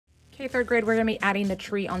Okay, third grade, we're gonna be adding the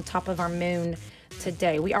tree on top of our moon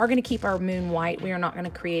today. We are gonna keep our moon white. We are not gonna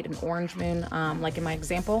create an orange moon like in my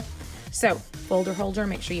example. So, folder holder,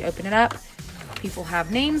 make sure you open it up. People have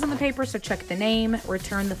names on the paper, so check the name.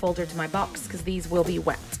 Return the folder to my box because these will be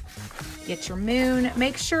wet. Get your moon.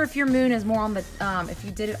 Make sure if your moon is more on the, if you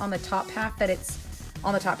did it on the top half, that it's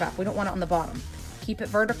on the top half. We don't want it on the bottom. Keep it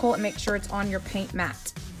vertical and make sure it's on your paint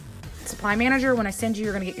mat. Supply manager, when I send you,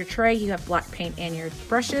 you're gonna get your tray. You have black paint and your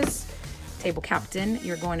brushes. Table captain,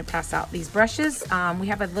 you're going to pass out these brushes. We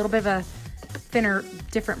have a little bit of a thinner,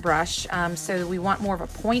 different brush, so we want more of a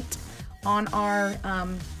point on our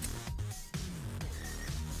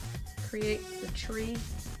create the tree.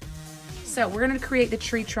 So we're gonna create the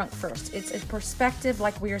tree trunk first. It's a perspective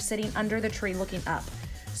like we are sitting under the tree looking up.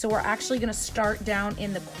 So we're actually gonna start down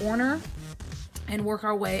in the corner and work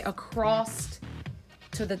our way across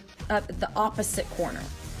to the opposite corner.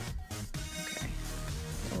 Okay,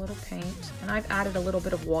 a little paint. And I've added a little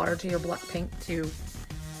bit of water to your black paint to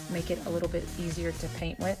make it a little bit easier to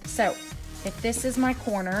paint with. So if this is my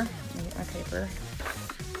corner, let me get my paper.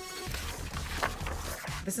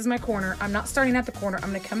 This is my corner. I'm not starting at the corner.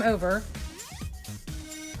 I'm gonna come over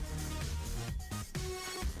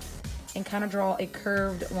and kind of draw a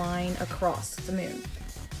curved line across the moon.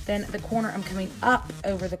 Then the corner, I'm coming up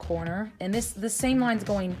over the corner, and the same line's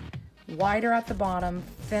going wider at the bottom,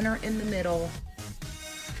 thinner in the middle,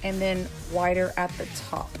 and then wider at the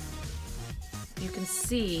top. You can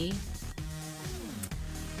see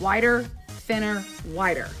wider, thinner,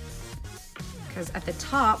 wider. Because at the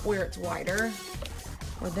top where it's wider,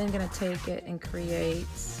 we're then gonna take it and create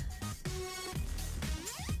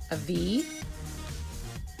a V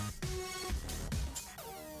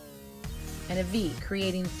and a V,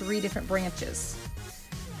 creating 3 different branches.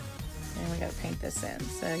 And we gotta paint this in.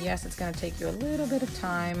 So yes, it's gonna take you a little bit of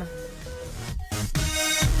time.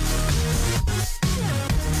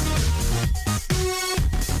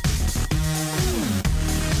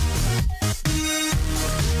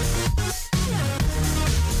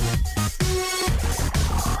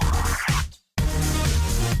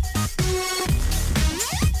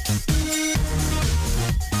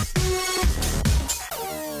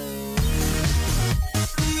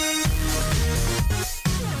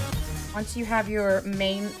 Once you have your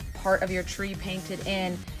main part of your tree painted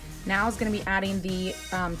in, now is going to be adding the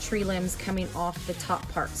tree limbs coming off the top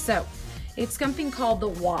part. So it's something called the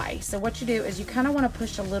Y. So what you do is you kind of want to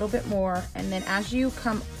push a little bit more, and then as you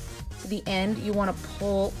come to the end, you want to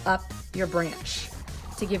pull up your branch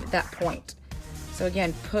to give it that point. So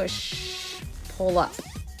again, push, pull up.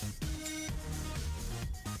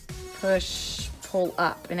 Push, pull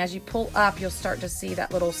up. And as you pull up, you'll start to see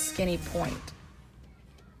that little skinny point.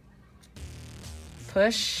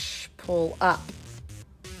 Push, pull up.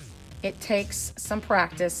 It takes some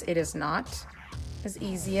practice. It is not as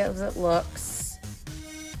easy as it looks.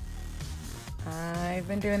 I've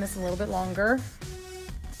been doing this a little bit longer.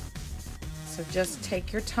 So just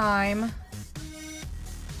take your time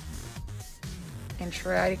and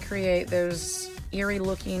try to create those eerie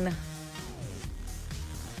looking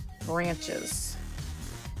branches.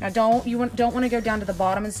 Now don't want to go down to the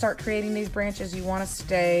bottom and start creating these branches. You want to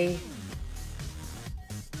stay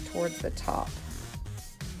towards the top.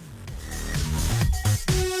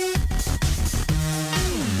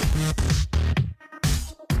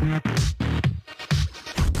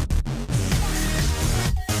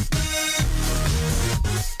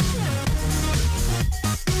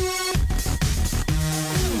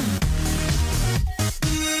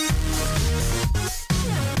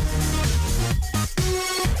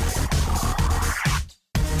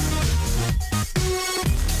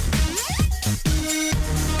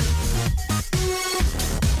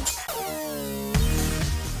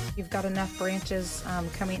 You've got enough branches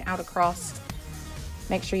coming out across.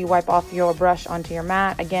 Make sure you wipe off your brush onto your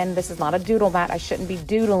mat. Again, this is not a doodle mat. I shouldn't be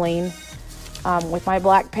doodling with my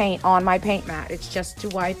black paint on my paint mat. It's just to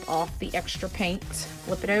wipe off the extra paint.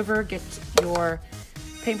 Flip it over, get your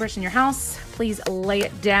paintbrush in your house. Please lay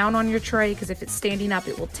it down on your tray because if it's standing up,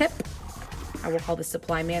 it will tip. I will call the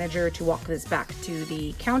supply manager to walk this back to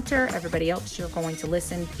the counter. Everybody else, you're going to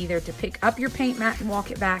listen either to pick up your paint mat and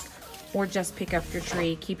walk it back, or just pick up your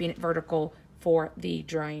tree, keeping it vertical for the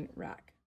drying rack.